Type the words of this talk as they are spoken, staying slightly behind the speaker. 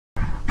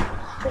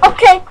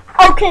Okay,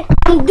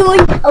 I'm doing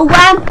a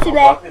rhyme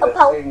today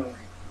about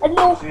I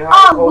know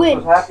I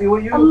win.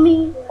 I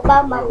mean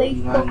about my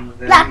baseball.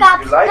 Black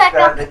ops,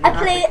 I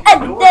play it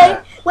every day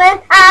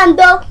when I'm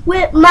done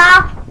with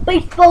my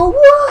baseball.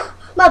 Woo!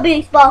 My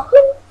baseball,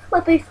 woo! My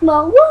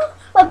baseball, woo!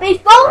 My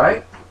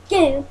baseball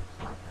game.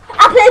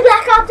 I play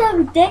Black Ops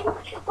every day.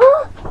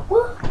 Woo!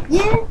 Woo!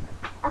 Yeah,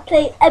 I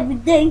play every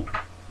day.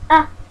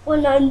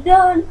 When I'm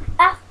done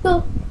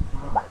after.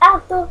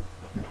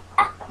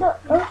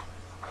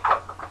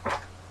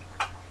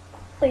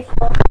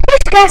 Baseball.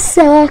 This guy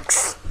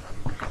sucks.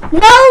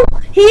 No,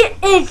 he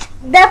is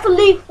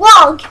definitely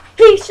wrong.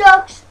 He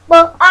sucks,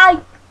 but I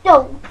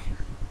don't.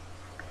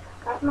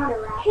 That's not a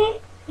rap.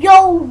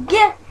 Yo,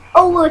 get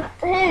over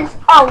his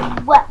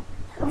own what?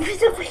 A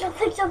piece of what?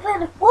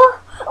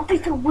 A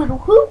piece of little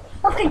who?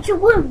 A piece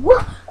of little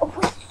what? A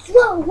piece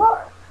of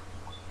what?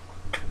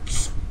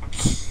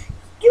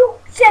 You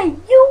say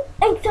you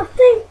ain't the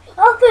thing.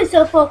 A piece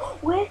of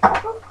what?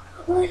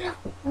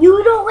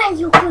 You don't have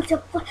you put a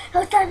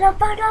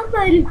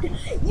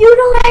you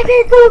don't have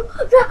it to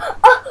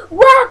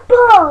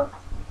rapper.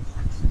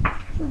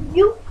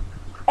 You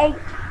ain't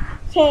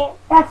can't.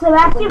 That's a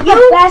rap. You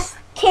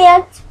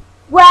can't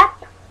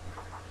rap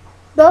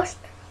just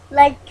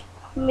like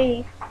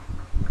me.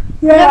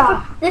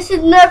 Yeah. This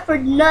is not for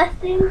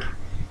nothing.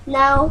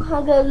 Now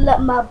I'm gonna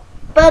let my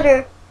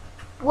water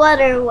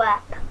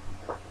rap.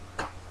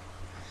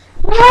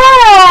 No,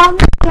 I'm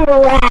not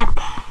gonna rap.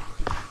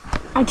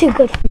 I'm too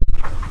good for you.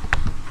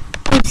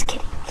 I'm just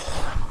kidding.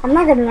 I'm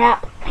not gonna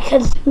rap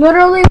because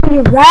literally when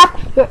you rap,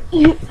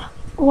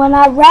 when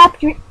I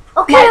rap, you're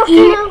okay.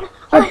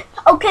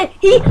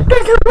 He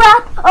doesn't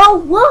rap.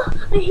 Oh, what?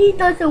 He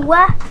doesn't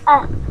rap.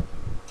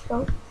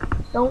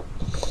 Don't.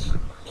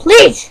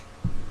 Please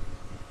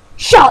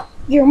shut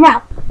your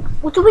mouth.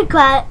 What do we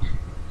got?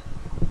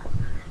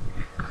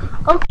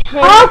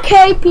 Okay.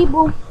 Okay,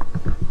 people.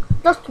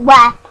 Just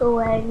rap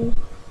away.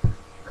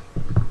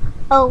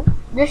 Oh,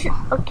 this is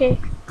okay.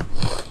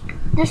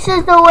 This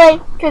is the way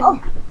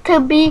to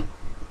be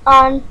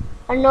on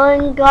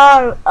annoying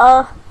guard.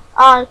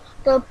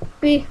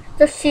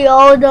 To see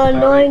all the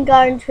annoying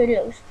guard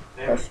videos.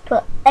 Just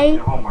put A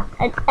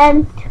and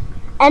N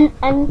and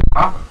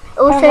it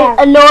will say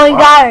annoying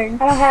guard. I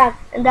don't have.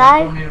 And I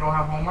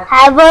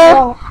have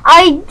an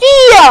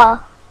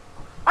idea.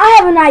 I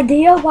have an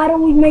idea. Why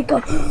don't we make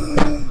a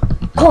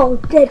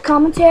Cold Dead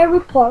Commentary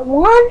Part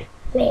 1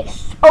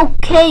 list?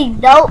 Okay,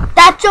 no,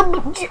 that's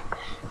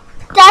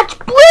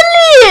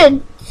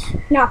brilliant.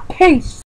 Now, peace.